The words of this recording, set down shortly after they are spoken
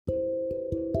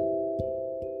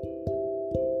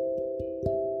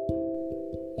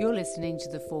You're listening to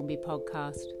the Formby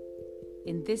podcast.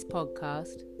 In this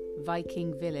podcast,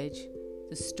 Viking Village,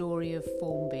 the story of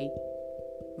Formby,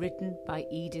 written by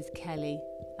Edith Kelly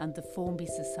and the Formby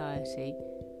Society,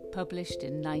 published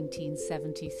in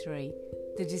 1973.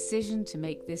 The decision to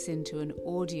make this into an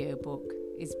audiobook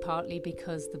is partly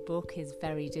because the book is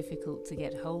very difficult to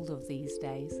get hold of these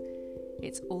days.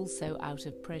 It's also out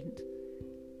of print.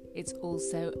 It's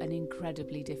also an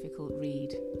incredibly difficult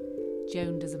read.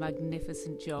 Joan does a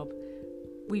magnificent job.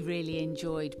 We really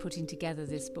enjoyed putting together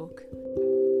this book.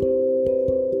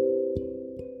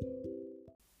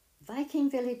 Viking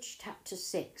Village, Chapter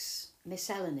 6,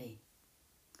 Miscellany.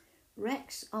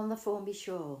 Wrecks on the Formby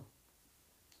shore.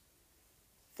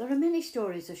 There are many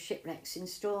stories of shipwrecks in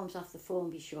storms off the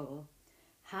Formby shore.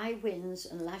 High winds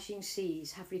and lashing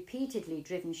seas have repeatedly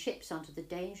driven ships onto the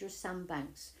dangerous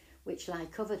sandbanks which lie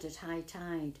covered at high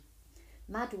tide.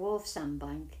 Mad Wharf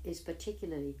Sandbank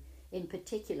in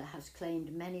particular has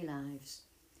claimed many lives.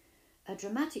 A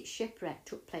dramatic shipwreck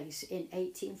took place in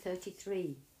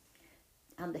 1833,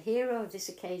 and the hero of this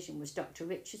occasion was Dr.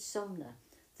 Richard Sumner,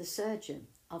 the surgeon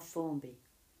of Formby.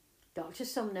 Dr.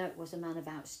 Sumner was a man of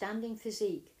outstanding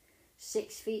physique,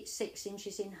 6 feet 6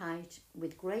 inches in height,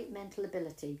 with great mental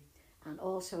ability and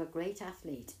also a great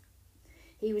athlete.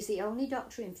 He was the only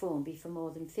doctor in Formby for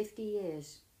more than 50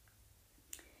 years.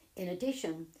 In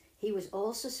addition, he was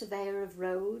also surveyor of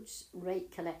roads,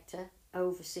 rate collector,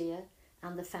 overseer,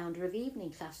 and the founder of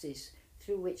evening classes,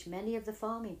 through which many of the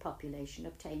farming population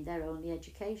obtained their only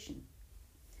education.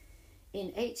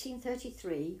 In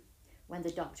 1833, when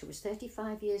the doctor was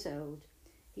 35 years old,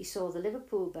 he saw the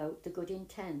Liverpool boat, the Good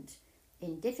Intent,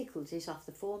 in difficulties off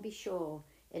the Formby shore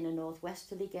in a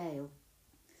northwesterly gale.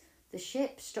 The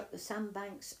ship struck the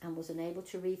sandbanks and was unable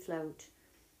to refloat.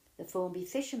 The Formby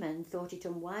fishermen thought it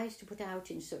unwise to put out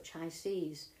in such high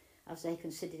seas, as they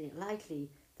considered it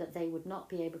likely that they would not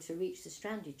be able to reach the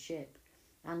stranded ship,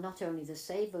 and not only the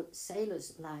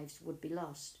sailors' lives would be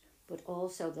lost, but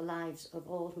also the lives of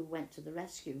all who went to the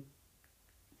rescue.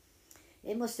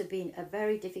 It must have been a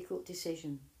very difficult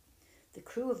decision. The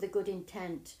crew of the Good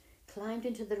Intent climbed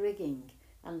into the rigging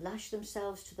and lashed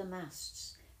themselves to the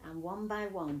masts, and one by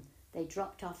one they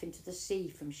dropped off into the sea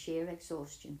from sheer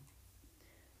exhaustion.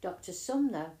 Dr.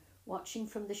 Sumner, watching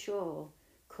from the shore,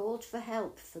 called for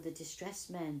help for the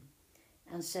distressed men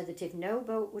and said that if no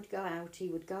boat would go out, he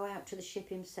would go out to the ship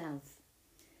himself.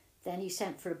 Then he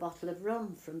sent for a bottle of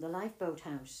rum from the lifeboat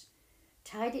house,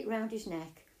 tied it round his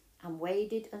neck, and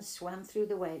waded and swam through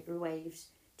the waves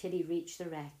till he reached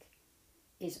the wreck.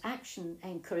 His action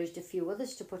encouraged a few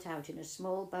others to put out in a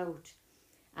small boat,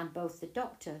 and both the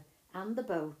doctor and the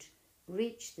boat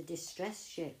reached the distressed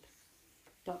ship.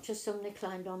 Dr. Sumner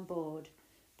climbed on board,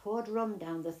 poured rum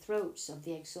down the throats of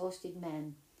the exhausted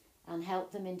men, and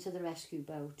helped them into the rescue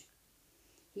boat.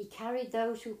 He carried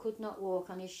those who could not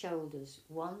walk on his shoulders,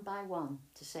 one by one,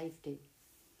 to safety.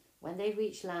 When they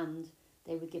reached land,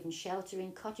 they were given shelter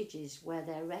in cottages where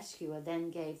their rescuer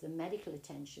then gave them medical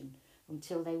attention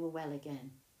until they were well again.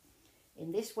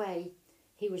 In this way,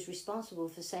 he was responsible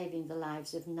for saving the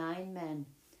lives of 9 men.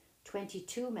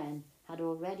 22 men had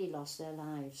already lost their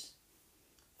lives.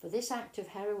 For this act of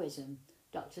heroism,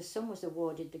 Dr. Sum was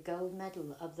awarded the Gold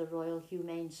Medal of the Royal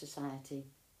Humane Society.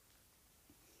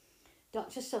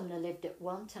 Dr. Sumner lived at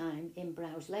one time in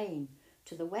Browse Lane,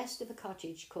 to the west of a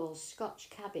cottage called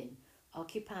Scotch Cabin,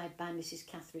 occupied by Mrs.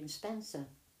 Catherine Spencer.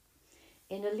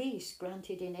 In a lease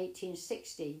granted in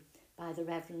 1860 by the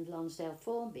Reverend Lonsdale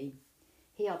Formby,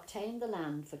 he obtained the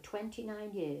land for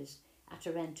 29 years at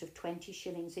a rent of 20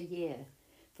 shillings a year,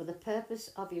 for the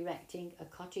purpose of erecting a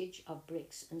cottage of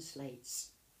bricks and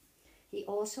slates. He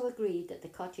also agreed that the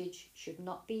cottage should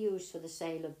not be used for the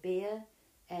sale of beer,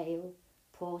 ale,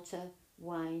 porter,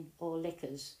 wine or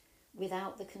liquors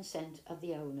without the consent of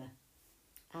the owner.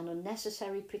 An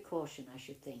unnecessary precaution, I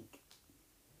should think.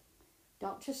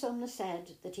 Dr. Sumner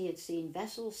said that he had seen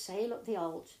vessels sail up the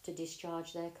Alt to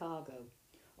discharge their cargo,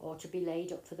 or to be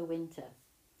laid up for the winter.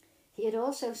 He had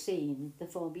also seen the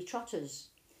Formby trotters,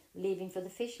 leaving for the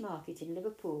fish market in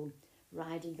Liverpool,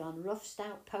 riding on rough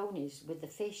stout ponies with the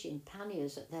fish in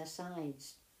panniers at their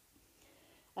sides.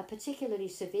 A particularly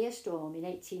severe storm in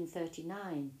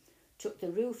 1839 took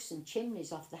the roofs and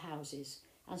chimneys off the houses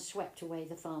and swept away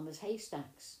the farmers'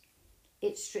 haystacks.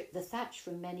 It stripped the thatch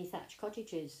from many thatched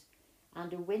cottages,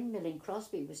 and a windmill in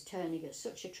Crosby was turning at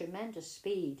such a tremendous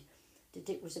speed that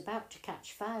it was about to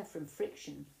catch fire from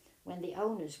friction when the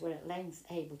owners were at length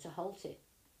able to halt it.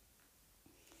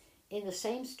 In the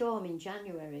same storm in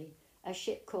January, a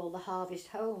ship called the Harvest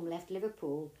Home left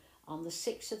Liverpool on the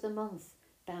 6th of the month,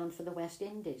 bound for the West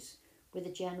Indies, with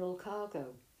a general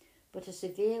cargo, but a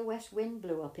severe west wind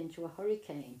blew up into a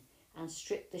hurricane and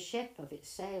stripped the ship of its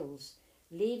sails,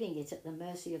 leaving it at the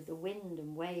mercy of the wind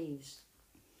and waves.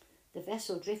 The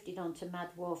vessel drifted onto Mad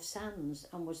Wharf Sands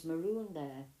and was marooned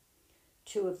there.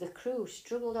 2 of the crew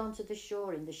struggled onto the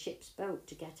shore in the ship's boat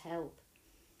to get help.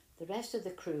 The rest of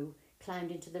the crew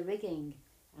climbed into the rigging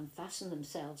and fastened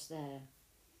themselves there.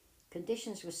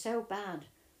 Conditions were so bad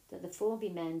that the Formby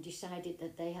men decided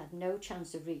that they had no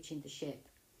chance of reaching the ship.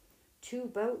 2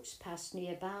 boats passed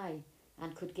nearby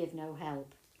and could give no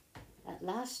help. At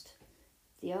last,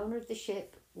 the owner of the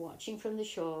ship, watching from the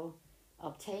shore,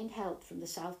 obtained help from the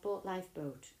Southport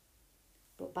lifeboat.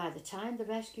 But by the time the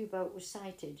rescue boat was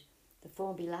sighted, the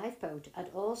Formby lifeboat had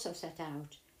also set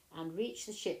out and reached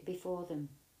the ship before them.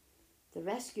 The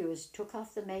rescuers took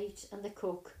off the mate and the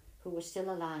cook, who were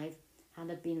still alive and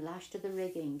had been lashed to the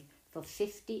rigging for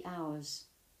 50 hours.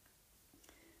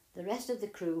 The rest of the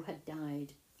crew had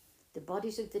died. The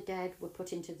bodies of the dead were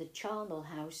put into the charnel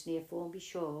house near Formby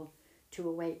Shore to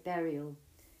await burial,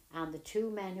 and the 2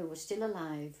 men who were still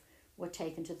alive were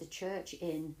taken to the Church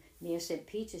Inn near St.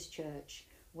 Peter's Church,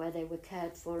 where they were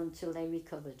cared for until they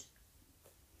recovered.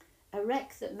 A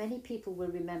wreck that many people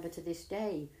will remember to this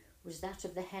day was that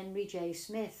of the Henry J.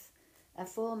 Smith, a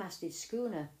 4-masted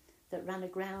schooner that ran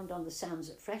aground on the sands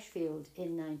at Freshfield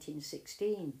in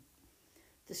 1916.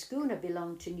 The schooner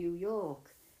belonged to New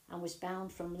York and was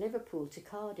bound from Liverpool to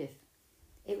Cardiff.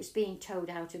 It was being towed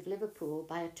out of Liverpool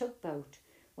by a tugboat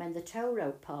when the tow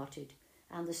rope parted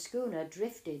and the schooner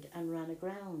drifted and ran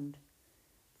aground.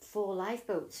 4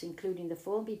 lifeboats, including the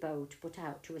Formby boat, put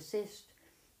out to assist,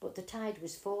 but the tide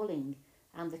was falling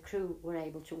and the crew were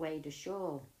able to wade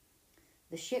ashore.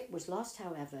 The ship was lost,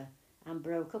 however, and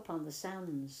broke up on the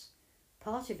sands.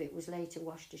 Part of it was later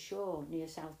washed ashore near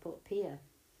Southport Pier,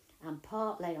 and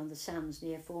part lay on the sands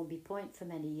near Formby Point for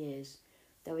many years,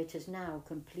 though it has now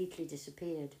completely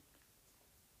disappeared.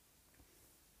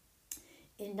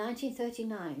 In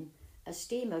 1939, a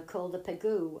steamer called the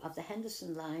Pegu of the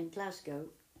Henderson Line, Glasgow,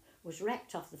 was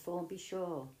wrecked off the Formby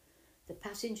shore. The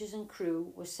passengers and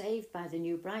crew were saved by the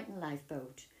New Brighton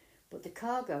lifeboat, but the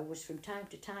cargo was from time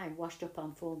to time washed up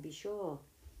on Formby shore,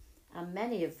 and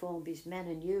many of Formby's men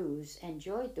and youths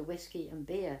enjoyed the whisky and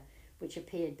beer which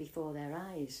appeared before their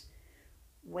eyes,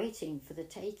 waiting for the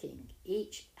taking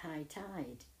each high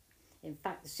tide. In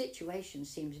fact, the situation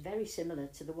seems very similar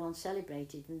to the one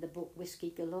celebrated in the book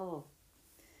Whisky Galore.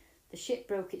 The ship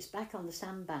broke its back on the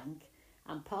sandbank,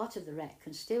 and part of the wreck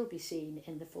can still be seen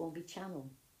in the Formby Channel.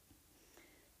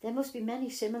 There must be many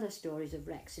similar stories of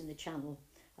wrecks in the Channel,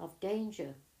 of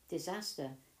danger,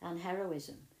 disaster and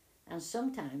heroism, and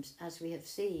sometimes, as we have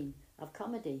seen, of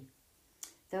comedy.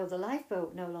 Though the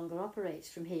lifeboat no longer operates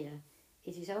from here,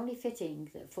 it is only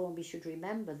fitting that Formby should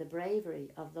remember the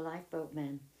bravery of the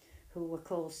lifeboatmen, who were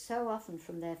called so often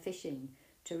from their fishing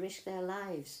to risk their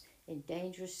lives in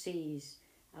dangerous seas,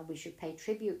 and we should pay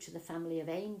tribute to the family of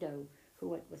Aindo,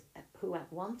 who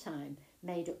at one time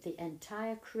made up the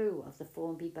entire crew of the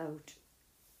Formby boat.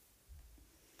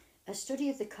 A study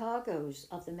of the cargoes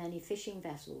of the many fishing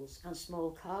vessels and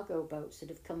small cargo boats that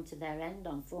have come to their end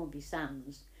on Formby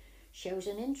sands shows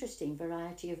an interesting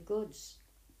variety of goods.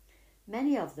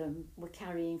 Many of them were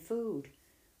carrying food: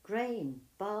 grain,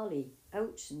 barley,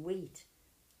 oats and wheat,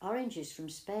 oranges from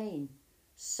Spain,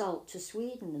 salt to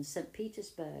Sweden and St.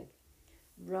 Petersburg,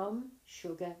 rum,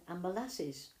 sugar and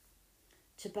molasses.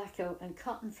 Tobacco and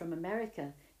cotton from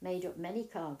America made up many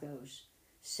cargoes.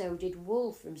 So did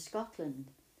wool from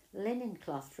Scotland, linen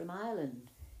cloth from Ireland,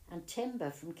 and timber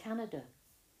from Canada.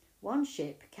 One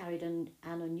ship carried an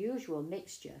unusual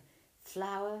mixture: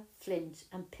 flour, flint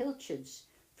and pilchards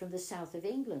from the south of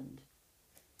England.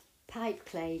 Pipe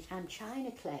clay and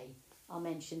china clay are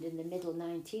mentioned in the middle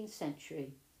 19th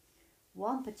century.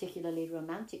 One particularly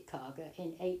romantic cargo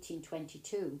in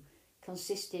 1822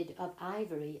 consisted of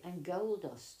ivory and gold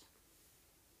dust.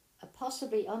 A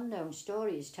possibly unknown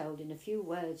story is told in a few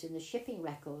words in the shipping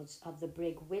records of the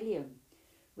brig William,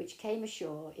 which came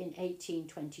ashore in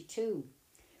 1822,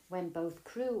 when both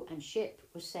crew and ship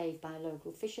were saved by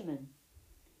local fishermen.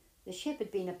 The ship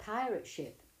had been a pirate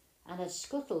ship and had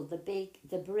scuttled the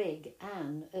brig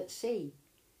Anne at sea.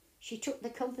 She took the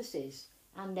compasses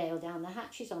and nailed down the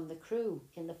hatches on the crew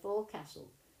in the forecastle,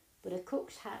 but a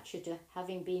cook's hatchet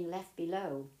having been left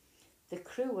below, the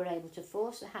crew were able to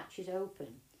force the hatches open,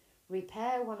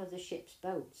 repair one of the ship's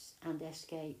boats and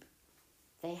escape.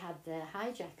 They had their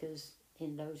hijackers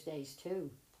in those days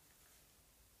too.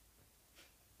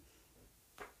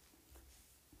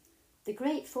 The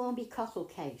Great Formby Cockle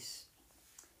Case.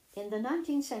 In the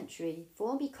 19th century,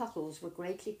 Formby cockles were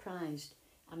greatly prized,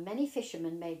 and many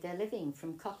fishermen made their living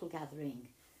from cockle gathering.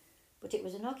 but it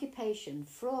was an occupation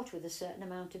fraught with a certain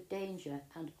amount of danger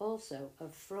and also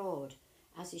of fraud,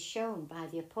 as is shown by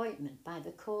the appointment by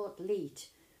the court leet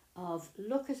of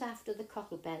lookers after the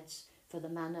cockle beds for the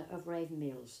manor of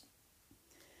Ravenmeels.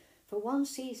 For one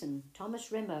season,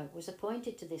 Thomas Rimmer was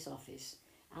appointed to this office,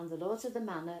 and the lords of the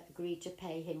manor agreed to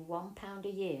pay him £1 a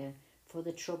year for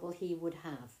the trouble he would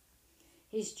have.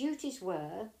 His duties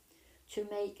were to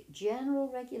make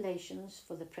general regulations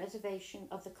for the preservation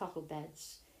of the cockle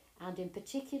beds, and in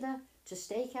particular to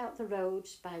stake out the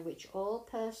roads by which all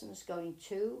persons going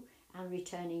to and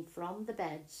returning from the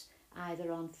beds,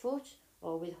 either on foot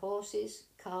or with horses,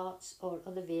 carts, or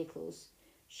other vehicles,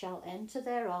 shall enter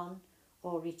thereon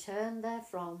or return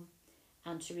therefrom,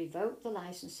 and to revoke the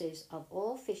licenses of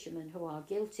all fishermen who are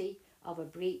guilty of a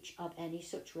breach of any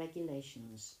such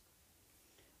regulations.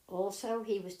 Also,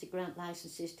 he was to grant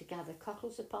licenses to gather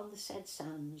cockles upon the said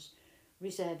sands,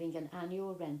 reserving an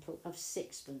annual rental of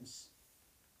 6pence.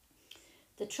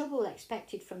 The trouble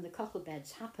expected from the cockle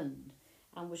beds happened,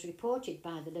 and was reported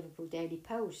by the Liverpool Daily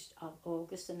Post of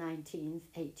August the 19th,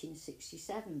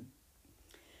 1867.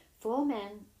 4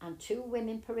 men and 2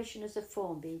 women parishioners of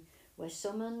Formby were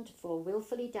summoned for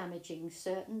wilfully damaging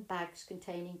certain bags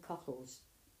containing cockles,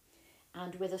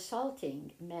 and with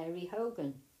assaulting Mary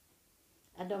Hogan.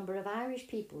 A number of Irish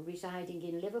people residing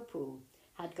in Liverpool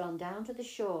had gone down to the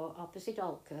shore opposite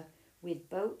Olca with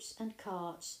boats and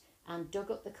carts and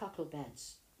dug up the cockle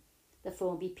beds. The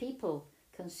Formby people,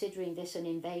 considering this an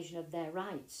invasion of their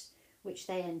rights, which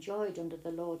they enjoyed under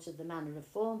the lords of the manor of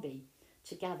Formby,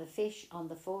 to gather fish on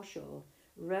the foreshore,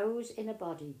 rose in a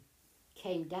body,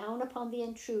 came down upon the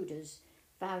intruders,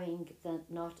 vowing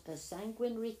that not a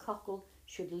sanguinary cockle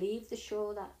should leave the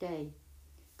shore that day,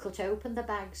 cut open the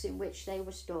bags in which they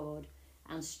were stored,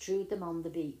 and strewed them on the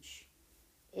beach.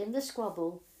 In the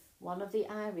squabble, one of the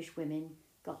Irish women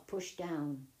got pushed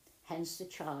down, hence the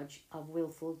charge of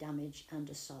wilful damage and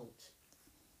assault.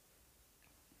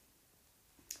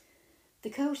 The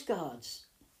Coast Guards.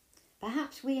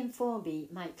 Perhaps we in Formby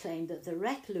might claim that the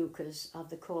wreck lookers of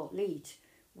the court leet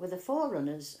were the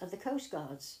forerunners of the Coast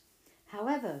Guards.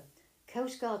 However,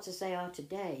 Coast Guards as they are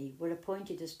today were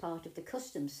appointed as part of the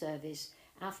Customs Service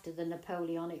after the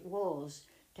Napoleonic Wars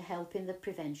to help in the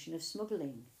prevention of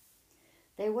smuggling.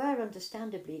 They were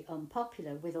understandably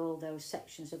unpopular with all those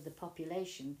sections of the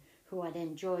population who had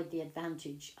enjoyed the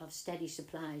advantage of steady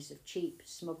supplies of cheap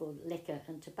smuggled liquor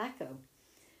and tobacco,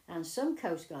 and some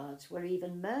Coast Guards were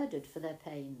even murdered for their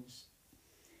pains.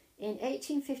 In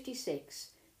 1856,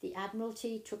 the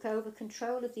Admiralty took over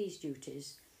control of these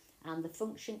duties, and the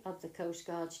function of the Coast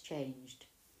Guards changed.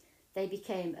 They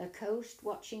became a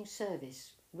coast-watching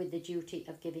service with the duty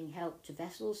of giving help to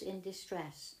vessels in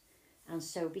distress, and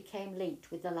so became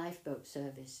linked with the lifeboat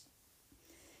service.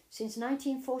 Since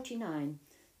 1949,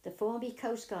 the Formby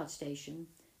Coast Guard Station,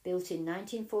 built in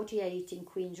 1948 in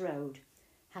Queen's Road,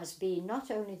 has been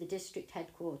not only the district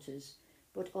headquarters,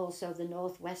 but also the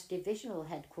North West Divisional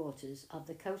headquarters of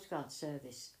the Coast Guard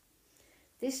Service.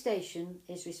 This station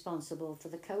is responsible for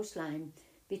the coastline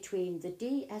between the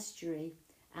Dee Estuary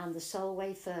and the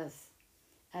Solway Firth,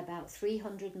 about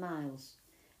 300 miles,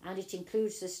 and it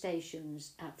includes the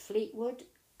stations at Fleetwood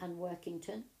and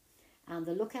Workington, and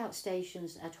the lookout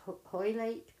stations at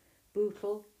Hoylake,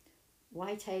 Bootle,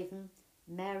 Whitehaven,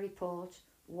 Maryport,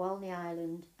 Walney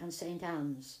Island and St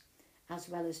Anne's, as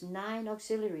well as 9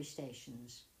 auxiliary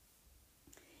stations.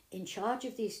 In charge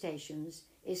of these stations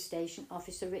is Station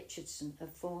Officer Richardson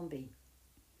of Formby.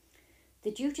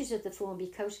 The duties of the Formby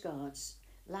Coast Guards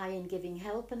lie in giving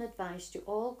help and advice to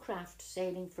all craft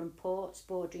sailing from ports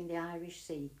bordering the Irish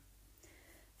Sea.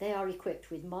 They are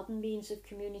equipped with modern means of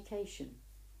communication.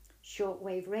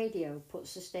 Shortwave radio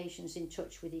puts the stations in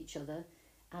touch with each other,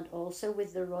 and also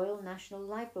with the Royal National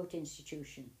Lifeboat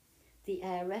Institution, the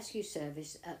Air Rescue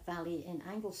Service at Valley in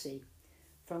Anglesey,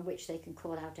 from which they can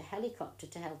call out a helicopter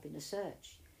to help in a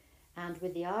search, and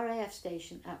with the RAF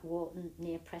station at Wharton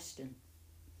near Preston.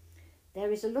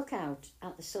 There is a lookout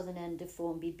at the southern end of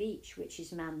Formby Beach, which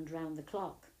is manned round the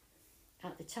clock.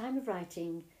 At the time of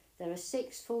writing, there are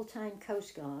 6 full-time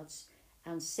Coast Guards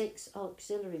and 6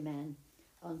 auxiliary men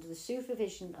under the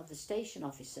supervision of the station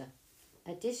officer,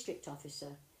 a district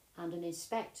officer, and an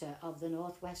inspector of the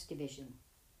North West Division.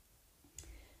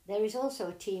 There is also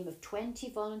a team of 20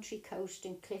 voluntary coast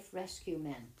and cliff rescue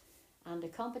men, and a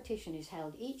competition is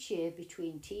held each year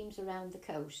between teams around the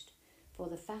coast for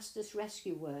the fastest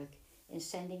rescue work in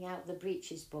sending out the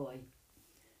breeches buoy.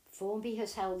 Formby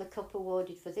has held the cup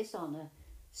awarded for this honour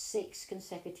 6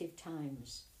 consecutive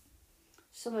times.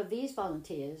 Some of these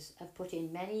volunteers have put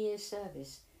in many years'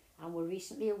 service and were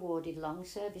recently awarded long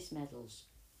service medals.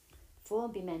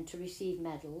 Formby men to receive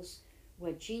medals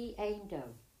were G. Aindo,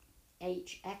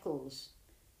 H. Eccles,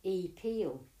 E.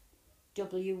 Peel,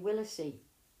 W. Willisey,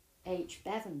 H.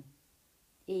 Bevan,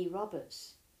 E.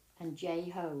 Roberts and J.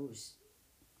 Hose.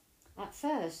 At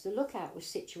first, the lookout was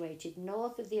situated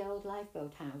north of the old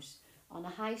lifeboat house on a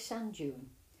high sand dune,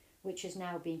 which has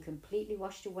now been completely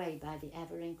washed away by the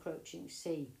ever-encroaching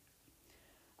sea.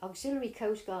 Auxiliary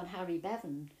Coast Guard Harry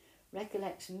Bevan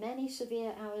recollects many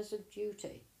severe hours of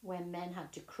duty when men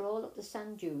had to crawl up the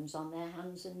sand dunes on their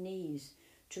hands and knees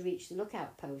to reach the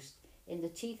lookout post in the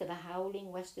teeth of a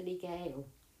howling westerly gale.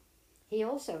 He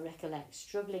also recollects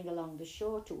struggling along the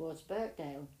shore towards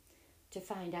Birkdale to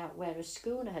find out where a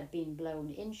schooner had been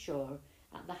blown inshore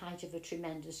at the height of a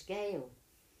tremendous gale.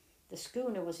 The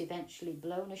schooner was eventually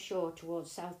blown ashore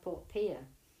towards Southport Pier,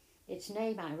 its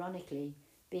name ironically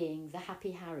being the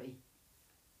Happy Harry.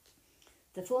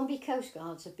 The Formby Coast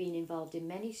Guards have been involved in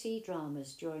many sea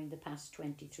dramas during the past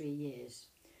 23 years.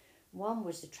 One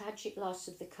was the tragic loss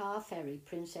of the car ferry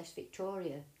Princess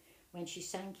Victoria when she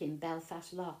sank in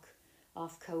Belfast Lough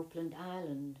off Copeland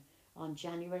Island on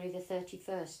January the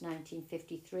 31st,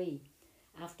 1953,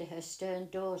 after her stern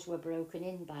doors were broken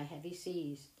in by heavy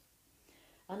seas.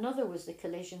 Another was the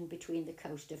collision between the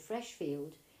coaster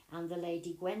Freshfield and the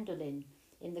Lady Gwendoline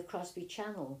in the Crosby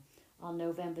Channel on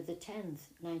November the 10th,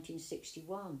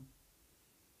 1961.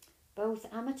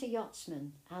 Both amateur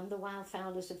yachtsmen and the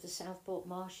wildfowlers of the Southport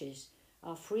marshes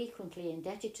are frequently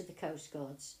indebted to the Coast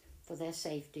Guards for their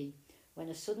safety when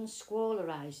a sudden squall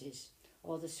arises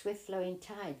or the swift-flowing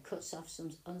tide cuts off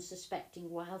some unsuspecting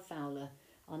wildfowler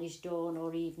on his dawn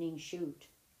or evening shoot.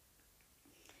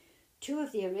 Two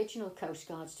of the original Coast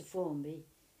Guards to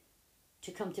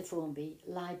come to Formby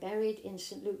lie buried in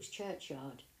St Luke's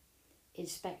churchyard.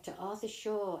 Inspector Arthur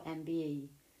Shaw, MBE,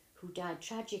 who died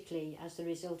tragically as the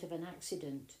result of an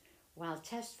accident while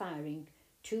test-firing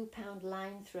 2-pound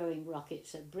line-throwing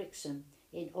rockets at Brixham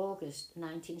in August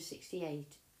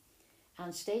 1968,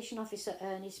 and Station Officer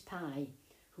Ernest Pye,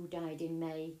 who died in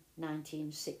May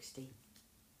 1960.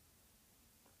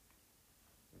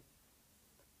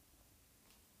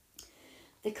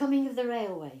 The coming of the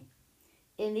railway.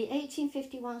 In the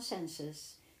 1851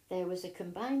 census, there was a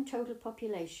combined total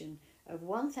population of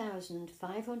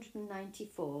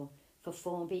 1,594 for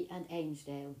Formby and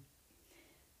Ainsdale.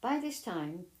 By this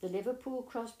time, the Liverpool,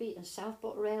 Crosby and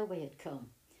Southport Railway had come,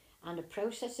 and a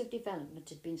process of development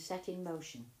had been set in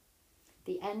motion,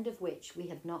 the end of which we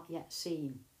have not yet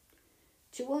seen.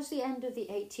 Towards the end of the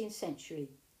 18th century,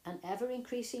 an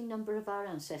ever-increasing number of our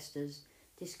ancestors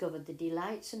discovered the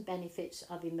delights and benefits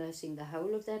of immersing the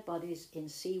whole of their bodies in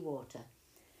seawater,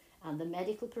 and the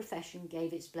medical profession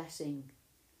gave its blessing.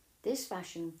 This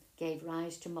fashion gave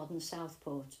rise to modern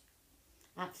Southport.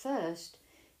 At first,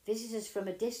 visitors from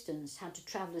a distance had to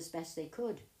travel as best they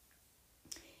could.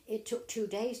 It took 2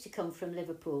 days to come from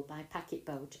Liverpool by packet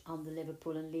boat on the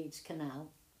Liverpool and Leeds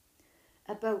Canal.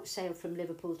 A boat sailed from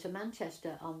Liverpool to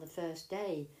Manchester on the first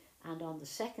day, and on the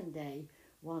second day,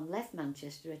 one left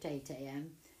Manchester at 8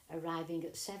 a.m, arriving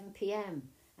at 7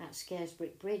 p.m. at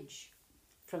Scarisbrick Bridge.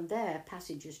 From there,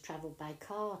 passengers travelled by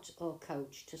cart or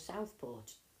coach to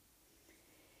Southport.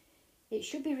 It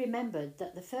should be remembered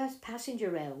that the first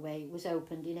passenger railway was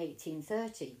opened in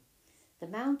 1830. The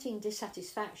mounting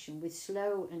dissatisfaction with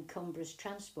slow and cumbrous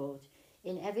transport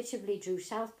inevitably drew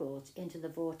Southport into the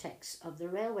vortex of the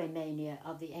railway mania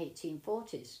of the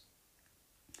 1840s.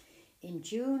 In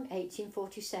June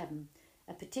 1847,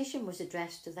 a petition was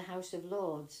addressed to the House of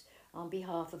Lords on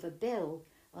behalf of a bill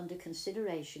under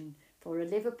consideration for a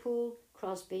Liverpool,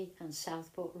 Crosby and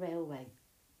Southport railway.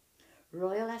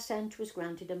 Royal assent was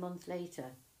granted a month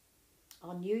later.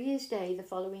 On New Year's Day the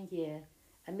following year,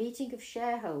 a meeting of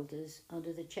shareholders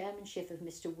under the chairmanship of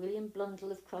Mr. William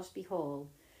Blundell of Crosby Hall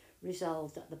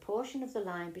resolved that the portion of the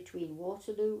line between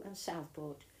Waterloo and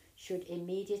Southport should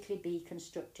immediately be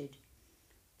constructed.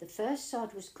 The first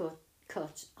sod was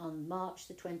cut on March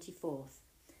the 24th,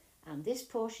 and this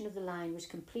portion of the line was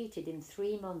completed in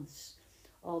 3 months,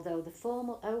 although the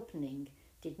formal opening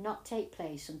did not take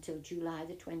place until July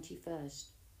the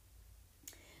 21st.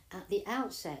 At the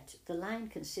outset, the line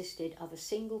consisted of a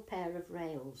single pair of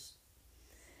rails.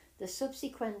 The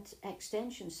subsequent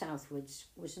extension southwards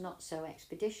was not so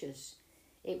expeditious.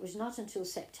 It was not until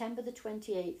September the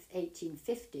 28th,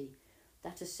 1850,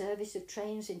 that a service of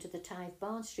trains into the Tithe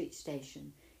Barn Street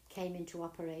station came into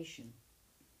operation.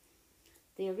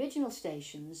 The original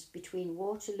stations between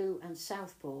Waterloo and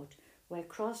Southport were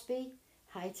Crosby,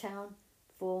 Hightown,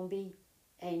 Formby,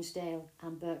 Ainsdale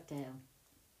and Birkdale.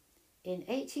 In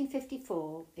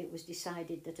 1854, it was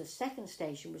decided that a second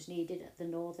station was needed at the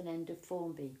northern end of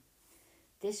Formby.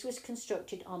 This was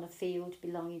constructed on a field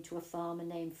belonging to a farmer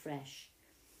named Fresh.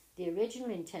 The original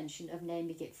intention of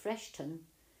naming it Freshton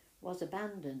was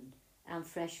abandoned and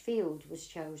Freshfield was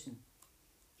chosen.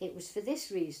 It was for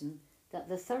this reason that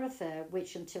the thoroughfare,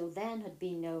 which until then had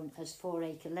been known as 4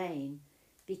 Acre Lane,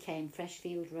 became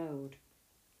Freshfield Road.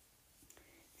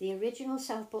 The original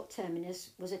Southport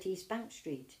terminus was at East Bank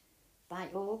Street. By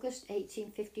August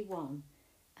 1851,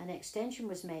 an extension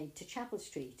was made to Chapel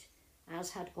Street,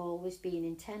 as had always been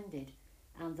intended,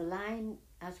 and the line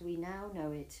as we now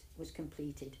know it was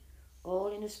completed, all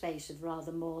in a space of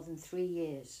rather more than 3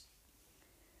 years.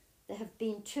 There have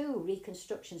been 2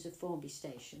 reconstructions of Formby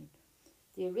Station.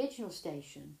 The original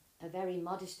station, a very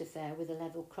modest affair with a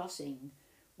level crossing,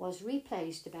 was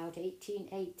replaced about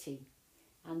 1880,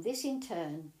 and this in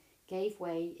turn gave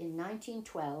way in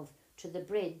 1912 to the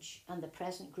bridge and the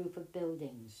present group of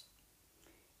buildings.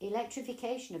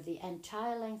 Electrification of the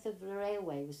entire length of the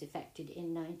railway was effected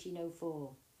in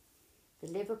 1904.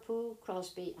 The Liverpool,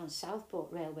 Crosby and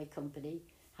Southport Railway Company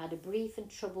had a brief and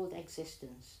troubled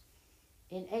existence.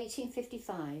 In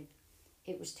 1855,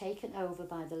 it was taken over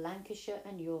by the Lancashire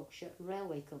and Yorkshire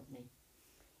Railway Company.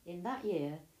 In that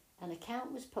year, an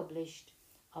account was published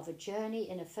of a journey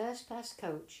in a first-class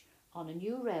coach on a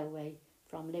new railway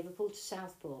from Liverpool to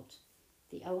Southport,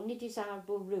 the only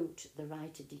desirable route, the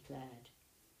writer declared.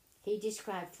 He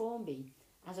described Formby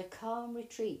as a calm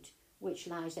retreat which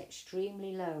lies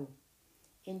extremely low.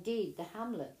 Indeed, the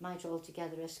hamlet might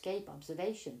altogether escape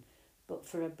observation, but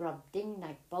for a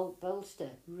Brobdingnag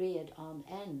bolster reared on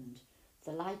end,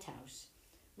 the lighthouse,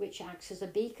 which acts as a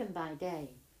beacon by day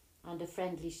and a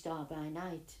friendly star by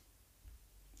night.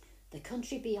 The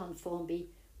country beyond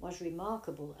Formby was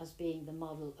remarkable as being the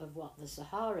model of what the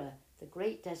Sahara, the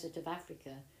great desert of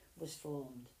Africa, was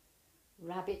formed.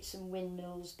 Rabbits and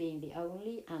windmills being the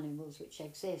only animals which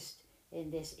exist in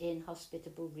this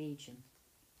inhospitable region.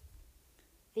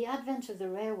 The advent of the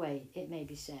railway, it may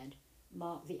be said,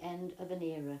 marked the end of an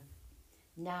era.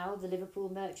 Now the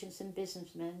Liverpool merchants and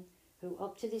businessmen, who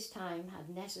up to this time had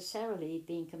necessarily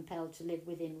been compelled to live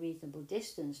within reasonable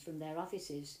distance from their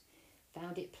offices,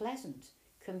 found it pleasant,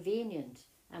 convenient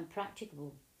and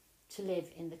practicable to live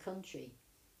in the country,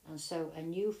 and so a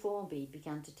new Formby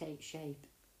began to take shape.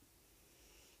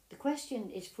 The question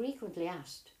is frequently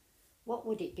asked, what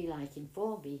would it be like in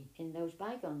Formby in those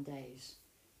bygone days?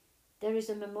 There is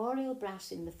a memorial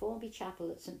brass in the Formby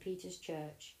Chapel at St. Peter's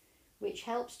Church, which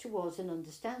helps towards an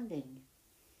understanding.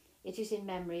 It is in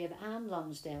memory of Anne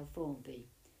Lonsdale Formby,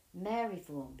 Mary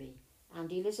Formby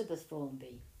and Elizabeth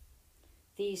Formby.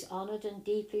 These honoured and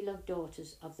deeply loved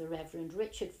daughters of the Reverend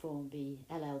Richard Formby,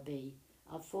 LLB,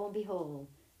 of Formby Hall,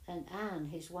 and Anne,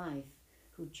 his wife,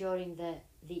 who during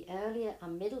the earlier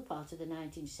and middle part of the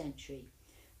 19th century,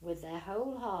 with their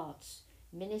whole hearts,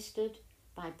 ministered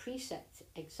by precept,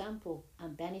 example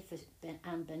and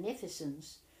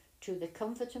beneficence to the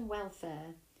comfort and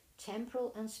welfare,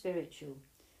 temporal and spiritual,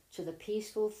 to the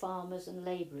peaceful farmers and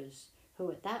labourers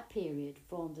who at that period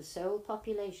formed the sole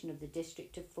population of the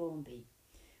district of Formby,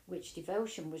 which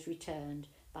devotion was returned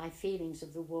by feelings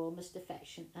of the warmest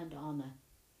affection and honour,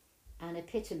 an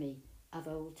epitome of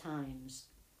old times.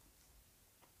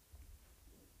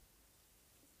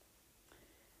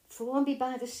 Formby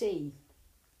by the Sea.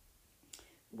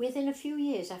 Within a few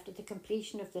years after the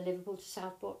completion of the Liverpool to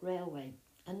Southport Railway,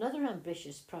 another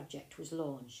ambitious project was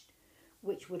launched,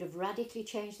 which would have radically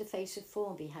changed the face of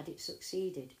Formby had it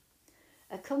succeeded.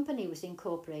 A company was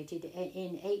incorporated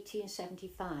in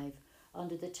 1875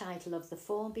 under the title of the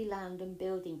Formby Land and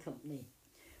Building Company,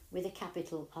 with a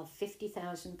capital of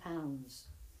 £50,000.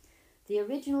 The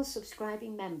original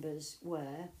subscribing members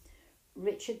were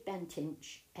Richard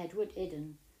Bentinch, Edward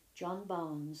Idden, John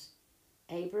Barnes,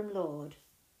 Abram Lord,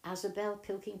 Asabel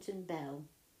Pilkington Bell,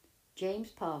 James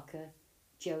Parker,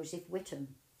 Joseph Whittam.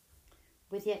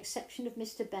 With the exception of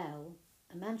Mr. Bell,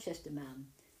 a Manchester man,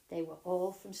 they were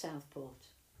all from Southport.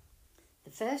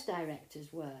 The first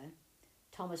directors were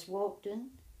Thomas Walkden,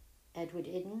 Edward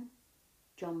Idden,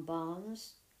 John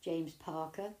Barnes, James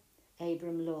Parker,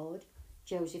 Abram Lord,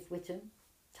 Joseph Whittam,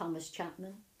 Thomas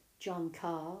Chapman, John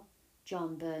Carr,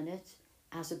 John Burnett,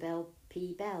 Asabel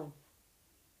P. Bell.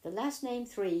 The last named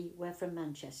 3 were from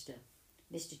Manchester.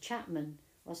 Mr. Chapman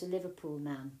was a Liverpool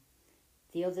man.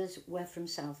 The others were from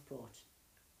Southport.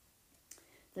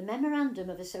 The Memorandum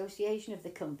of Association of the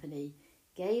company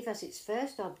gave as its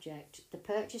first object the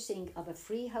purchasing of a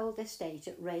freehold estate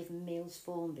at Raven Mills,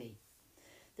 Formby.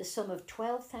 The sum of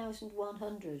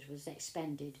 £12,100 was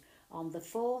expended on the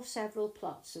 4 several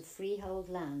plots of freehold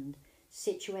land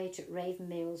situated at Raven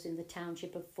Mills in the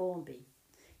township of Formby,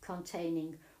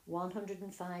 containing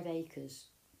 105 acres.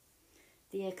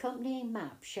 The accompanying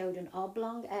map showed an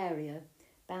oblong area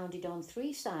bounded on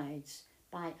three sides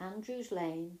by Andrews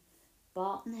Lane,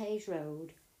 Barton Hayes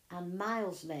Road and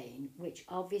Miles Lane, which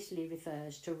obviously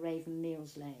refers to Raven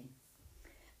Meals Lane.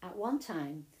 At one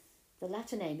time, the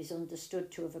latter name is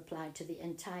understood to have applied to the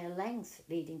entire length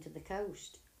leading to the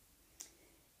coast.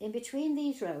 In between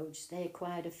these roads, they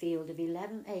acquired a field of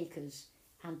 11 acres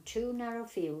and two narrow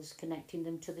fields connecting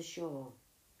them to the shore.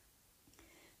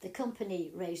 The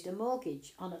company raised a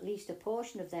mortgage on at least a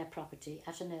portion of their property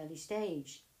at an early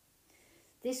stage.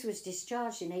 This was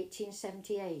discharged in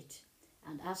 1878,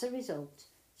 and as a result,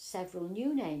 several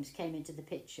new names came into the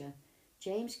picture: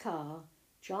 James Carr,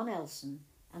 John Elson,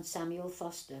 and Samuel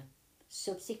Foster,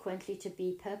 subsequently to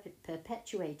be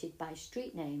perpetuated by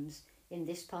street names in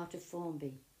this part of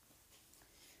Formby.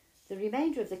 The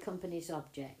remainder of the company's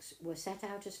objects were set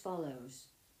out as follows: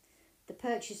 the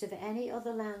purchase of any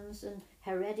other lands and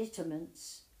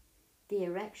hereditaments, the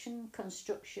erection,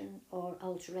 construction or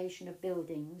alteration of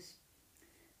buildings,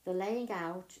 the laying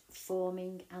out,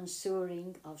 forming and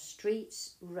sewering of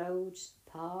streets, roads,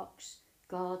 parks,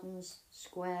 gardens,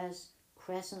 squares,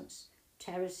 crescents,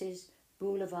 terraces,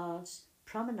 boulevards,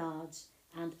 promenades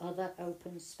and other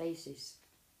open spaces,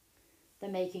 the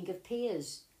making of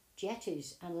piers,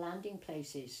 jetties and landing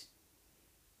places,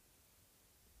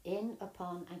 in,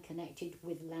 upon and connected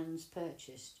with lands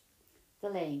purchased, the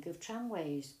laying of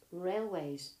tramways,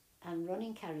 railways and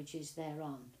running carriages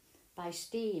thereon, by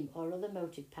steam or other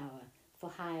motive power for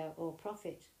hire or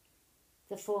profit,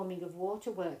 the forming of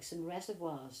waterworks and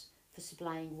reservoirs for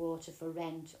supplying water for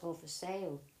rent or for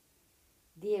sale,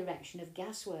 the erection of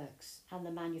gasworks and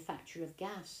the manufacture of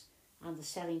gas and the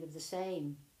selling of the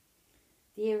same,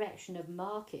 the erection of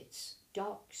markets,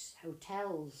 docks,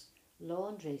 hotels,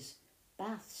 laundries,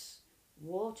 baths,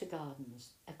 water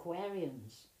gardens,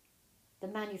 aquariums, the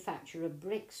manufacture of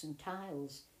bricks and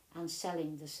tiles and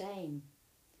selling the same.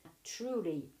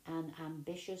 Truly an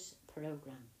ambitious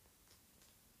programme.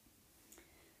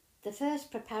 The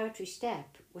first preparatory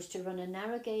step was to run a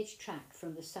narrow gauge track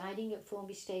from the siding at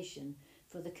Formby Station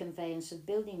for the conveyance of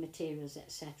building materials,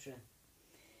 etc.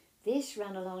 This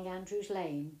ran along Andrews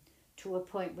Lane to a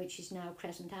point which is now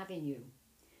Crescent Avenue.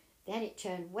 Then it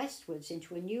turned westwards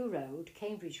into a new road,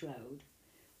 Cambridge Road,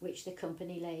 which the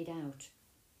company laid out.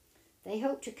 They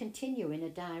hoped to continue in a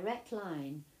direct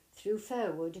line through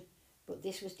Furwood, but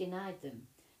this was denied them,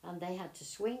 and they had to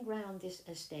swing round this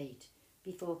estate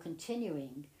before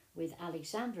continuing with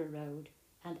Alexandra Road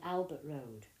and Albert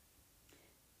Road.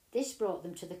 This brought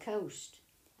them to the coast,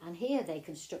 and here they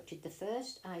constructed the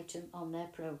first item on their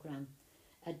programme,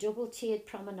 a double-tiered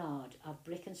promenade of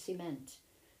brick and cement,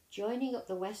 joining up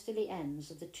the westerly ends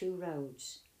of the two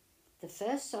roads. The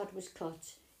first sod was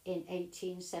cut in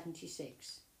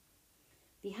 1876.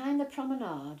 Behind the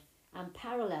promenade and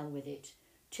parallel with it,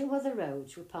 two other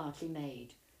roads were partly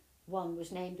made. One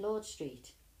was named Lord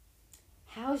Street.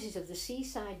 Houses of the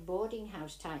seaside boarding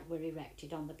house type were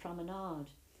erected on the promenade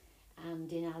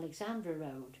and in Alexandra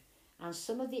Road, and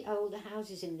some of the older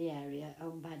houses in the area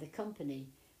owned by the company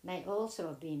may also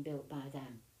have been built by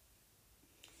them.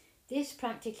 This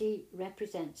practically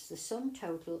represents the sum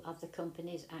total of the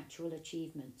company's actual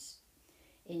achievements.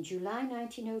 In July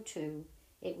 1902,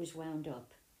 it was wound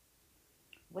up.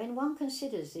 When one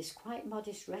considers this quite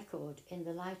modest record in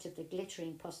the light of the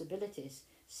glittering possibilities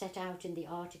set out in the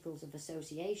Articles of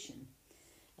Association,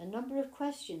 a number of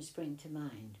questions spring to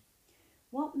mind.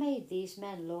 What made these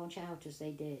men launch out as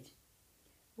they did?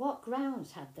 What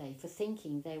grounds had they for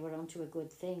thinking they were onto a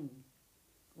good thing?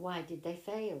 Why did they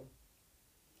fail?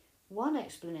 One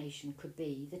explanation could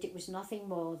be that it was nothing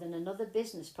more than another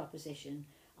business proposition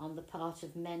on the part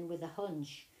of men with a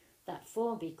hunch that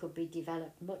Formby could be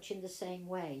developed much in the same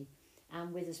way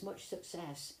and with as much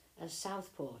success as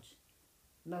Southport.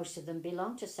 Most of them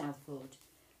belonged to Southport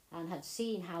and had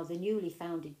seen how the newly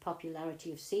founded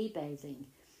popularity of sea bathing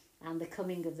and the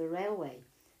coming of the railway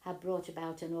had brought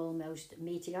about an almost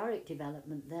meteoric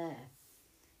development there.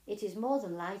 It is more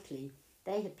than likely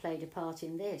they had played a part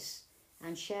in this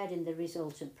and shared in the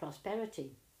resultant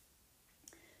prosperity.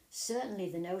 Certainly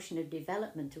the notion of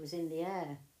development was in the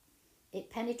air.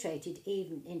 It penetrated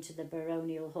even into the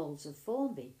baronial halls of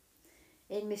Formby.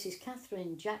 In Mrs.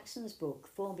 Catherine Jackson's book,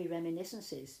 Formby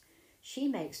Reminiscences, she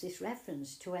makes this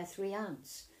reference to her three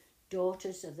aunts,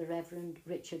 daughters of the Reverend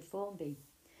Richard Formby.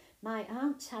 My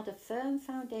aunts had a firm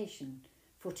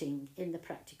footing in the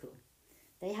practical.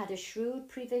 They had a shrewd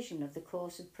prevision of the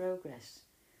course of progress.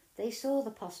 They saw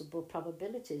the possible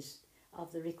probabilities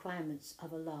of the requirements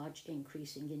of a large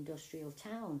increasing industrial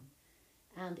town,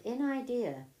 and in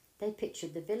idea they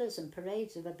pictured the villas and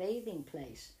parades of a bathing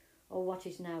place, or what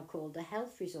is now called the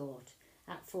Health Resort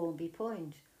at Formby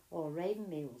Point or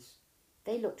Ravenmeads.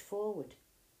 They looked forward.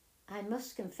 I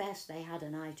must confess they had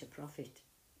an eye to profit.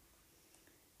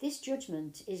 This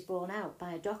judgment is borne out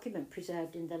by a document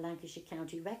preserved in the Lancashire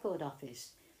County Record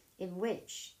Office, in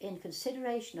which, in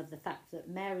consideration of the fact that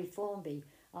Mary Formby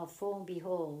of Formby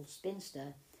Hall,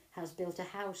 Spinster, has built a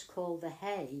house called the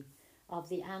Hay of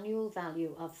the annual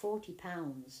value of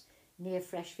 £40 near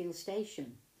Freshfield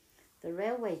Station, the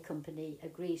railway company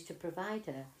agrees to provide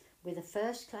her with a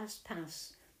first-class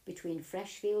pass between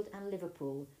Freshfield and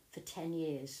Liverpool for 10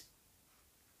 years.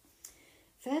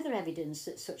 Further evidence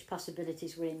that such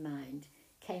possibilities were in mind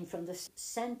came from the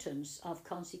sentence of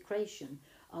consecration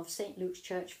of St Luke's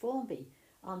Church, Formby,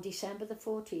 on December the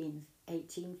 14th,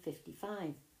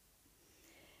 1855.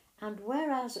 And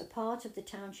whereas a part of the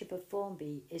township of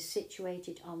Formby is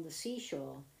situated on the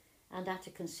seashore and at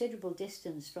a considerable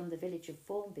distance from the village of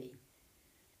Formby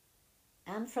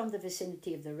and from the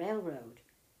vicinity of the railroad,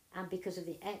 and because of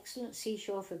the excellent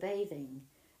seashore for bathing,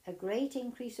 a great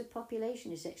increase of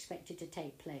population is expected to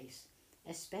take place,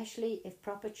 especially if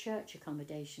proper church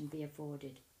accommodation be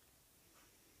afforded.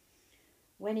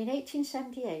 When in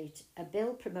 1878 a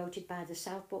bill promoted by the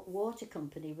Southport Water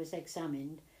Company was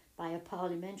examined by a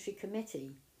parliamentary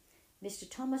committee, Mr.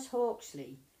 Thomas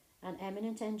Hawksley, an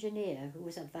eminent engineer who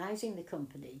was advising the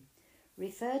company,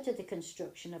 referred to the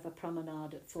construction of a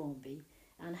promenade at Formby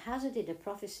and hazarded a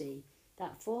prophecy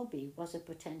that Formby was a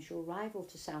potential rival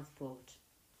to Southport.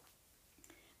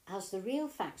 As the real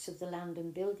facts of the Land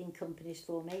and Building Company's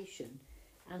formation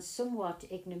and somewhat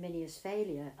ignominious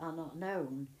failure are not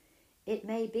known, it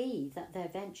may be that their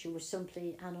venture was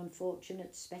simply an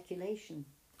unfortunate speculation.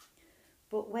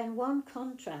 But when one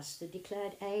contrasts the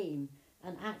declared aim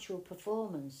and actual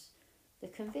performance, the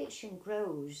conviction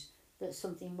grows that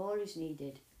something more is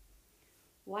needed.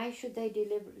 Why should they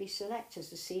deliberately select as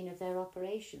the scene of their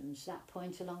operations that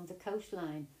point along the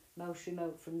coastline most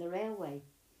remote from the railway?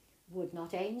 Would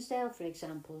not Ainsdale, for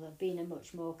example, have been a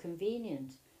much more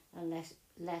convenient and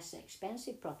less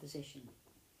expensive proposition?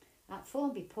 At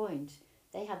Formby Point,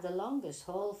 they had the longest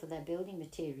haul for their building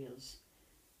materials.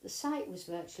 The site was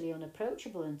virtually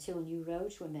unapproachable until new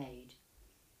roads were made.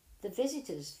 The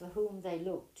visitors for whom they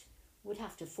looked would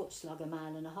have to foot-slog 1.5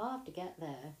 miles to get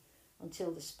there.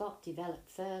 Until the spot developed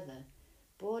further,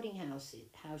 boarding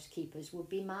housekeepers would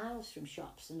be miles from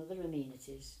shops and other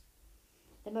amenities.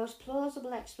 The most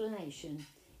plausible explanation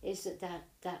is that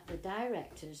the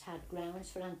directors had grounds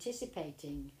for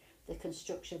anticipating the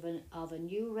construction of a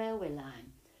new railway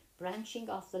line branching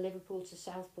off the Liverpool to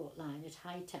Southport line at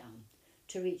Hightown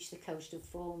to reach the coast of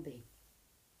Formby.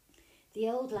 The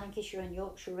old Lancashire and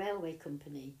Yorkshire Railway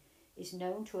Company is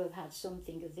known to have had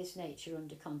something of this nature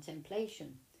under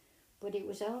contemplation, but it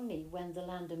was only when the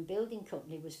Land and Building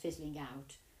Company was fizzling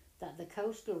out that the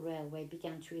coastal railway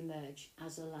began to emerge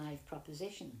as a live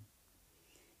proposition.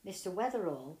 Mr.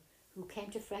 Weatherall, who came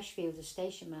to Freshfield as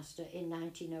station master in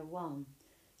 1901,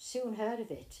 soon heard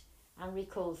of it and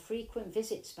recalled frequent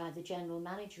visits by the general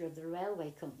manager of the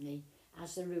railway company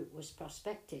as the route was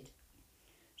prospected.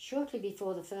 Shortly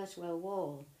before the First World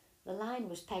War, the line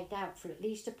was pegged out for at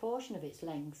least a portion of its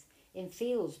length in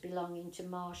fields belonging to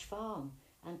Marsh Farm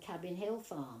and Cabin Hill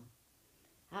Farm.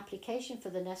 Application for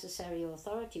the necessary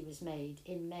authority was made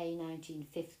in May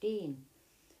 1915,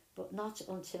 but not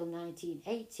until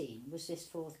 1918 was this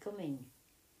forthcoming.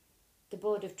 The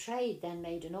Board of Trade then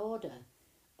made an order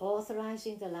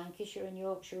authorising the Lancashire and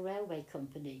Yorkshire Railway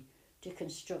Company to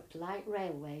construct light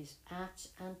railways at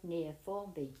and near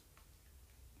Formby.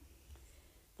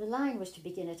 The line was to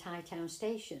begin at Hightown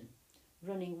Station,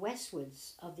 running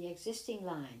westwards of the existing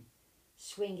line,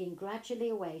 swinging gradually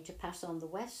away to pass on the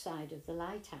west side of the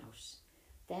lighthouse,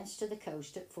 thence to the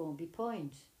coast at Formby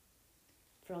Point.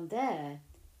 From there,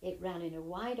 it ran in a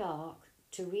wide arc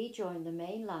to rejoin the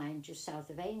main line just south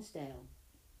of Ainsdale.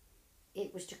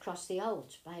 It was to cross the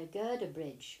Alt by a girder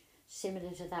bridge,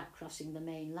 similar to that crossing the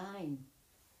main line.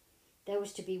 There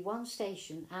was to be one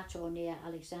station at or near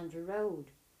Alexandra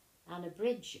Road, and a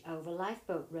bridge over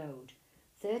Lifeboat Road,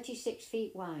 36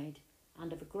 feet wide,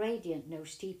 and of a gradient no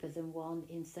steeper than 1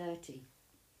 in 30.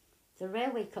 The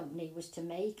railway company was to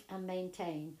make and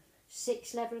maintain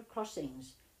 6 level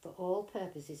crossings for all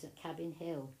purposes at Cabin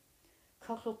Hill,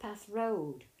 Cocklepath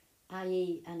Road,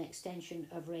 i.e. an extension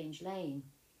of Range Lane,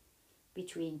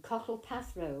 between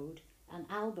Cocklepath Road and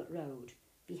Albert Road,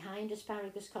 behind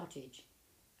Asparagus Cottage,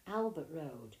 Albert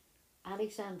Road,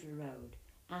 Alexandra Road,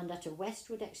 and at a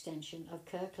westward extension of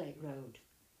Kirklake Road.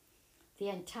 The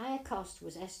entire cost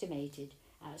was estimated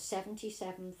at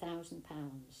 £77,000.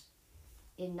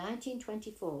 In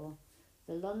 1924,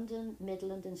 the London,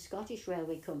 Midland and Scottish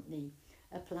Railway Company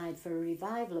applied for a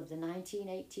revival of the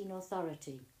 1918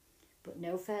 authority, but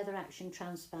no further action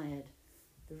transpired,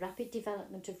 the rapid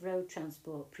development of road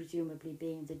transport presumably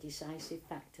being the decisive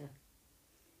factor.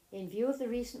 In view of the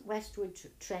recent westward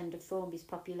trend of Formby's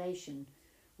population,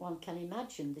 one can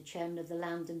imagine the chairman of the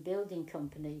Land and Building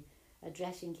Company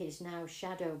addressing his now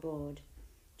shadow board.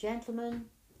 "Gentlemen,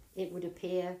 it would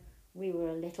appear we were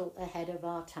a little ahead of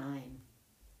our time."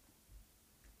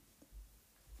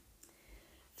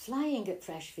 Flying at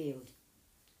Freshfield.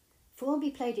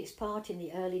 Formby played its part in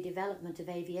the early development of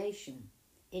aviation.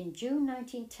 In June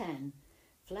 1910,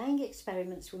 flying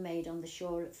experiments were made on the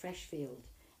shore at Freshfield,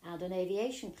 and an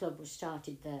aviation club was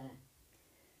started there.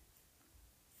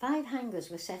 5 hangars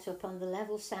were set up on the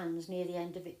level sands near the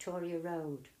end of Victoria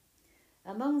Road.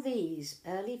 Among these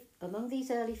early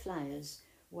flyers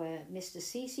were Mr.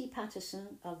 C.C.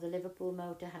 Patterson of the Liverpool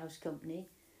Motor House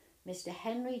Company, Mr.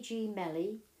 Henry G.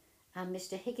 Melly and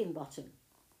Mr. Higginbottom.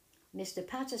 Mr.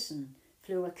 Patterson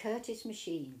flew a Curtiss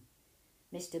machine.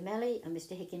 Mr. Melly and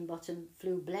Mr. Higginbottom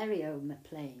flew Blériot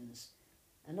planes.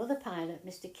 Another pilot,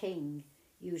 Mr. King,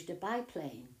 used a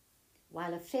biplane,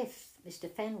 while a 5th,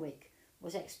 Mr. Fenwick,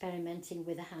 was experimenting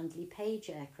with a Handley Page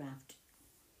aircraft.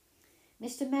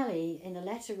 Mr. Melly, in a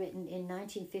letter written in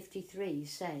 1953,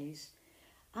 says,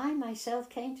 "I myself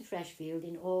came to Freshfield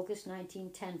in August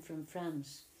 1910 from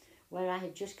France, where I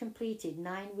had just completed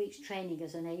 9 weeks' training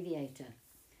as an aviator.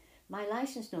 My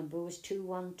licence number was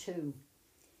 212.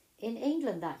 In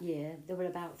England that year, there were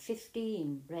about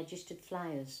 15 registered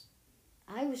flyers.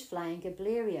 I was flying a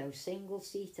Blériot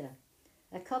single-seater,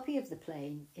 a copy of the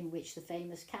plane in which the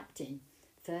famous captain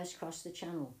first crossed the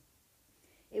Channel.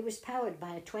 It was powered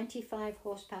by a 25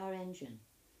 horsepower engine.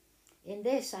 In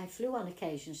this, I flew on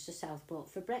occasions to Southport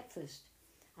for breakfast.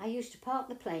 I used to park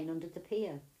the plane under the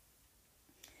pier.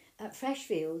 At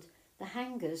Freshfield, the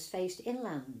hangars faced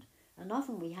inland, and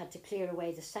often we had to clear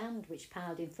away the sand which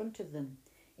piled in front of them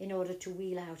in order to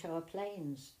wheel out our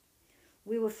planes.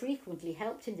 We were frequently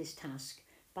helped in this task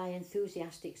by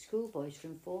enthusiastic schoolboys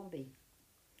from Formby."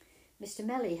 Mr.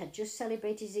 Melly had just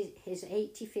celebrated his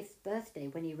 85th birthday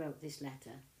when he wrote this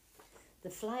letter. The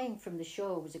flying from the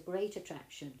shore was a great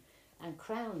attraction, and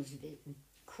crowds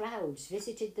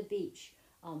visited the beach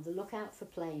on the lookout for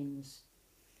planes.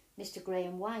 Mr.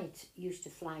 Graham White used to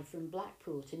fly from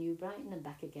Blackpool to New Brighton and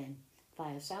back again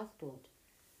via Southport,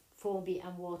 Formby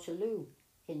and Waterloo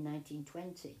in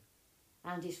 1920,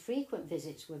 and his frequent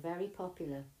visits were very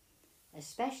popular,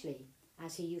 especially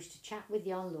as he used to chat with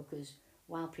the onlookers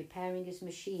while preparing his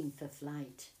machine for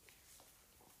flight.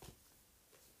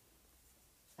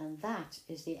 And that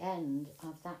is the end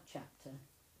of that chapter.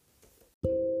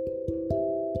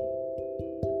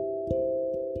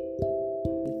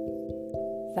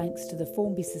 Thanks to the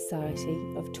Formby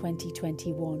Society of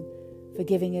 2021 for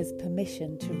giving us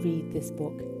permission to read this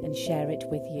book and share it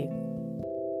with you.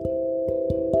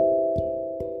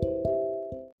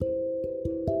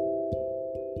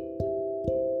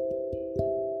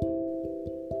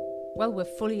 Well, we're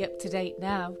fully up to date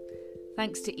now,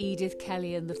 thanks to Edith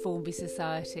Kelly and the Formby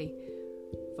Society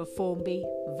for Formby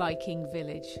Viking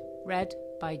Village, read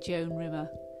by Joan Rimmer.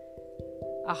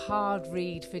 A hard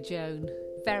read for Joan,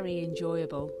 very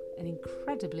enjoyable and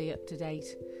incredibly up to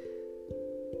date.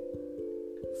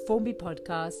 Formby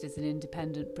Podcast is an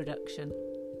independent production.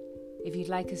 If you'd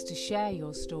like us to share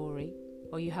your story,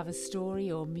 or you have a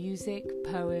story or music,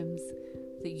 poems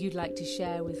that you'd like to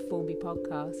share with Formby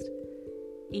Podcast,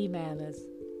 email us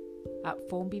at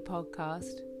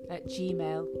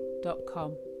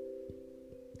formbypodcast@gmail.com.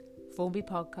 Formby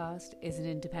Podcast is an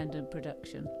independent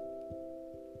production.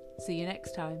 See you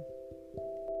next time.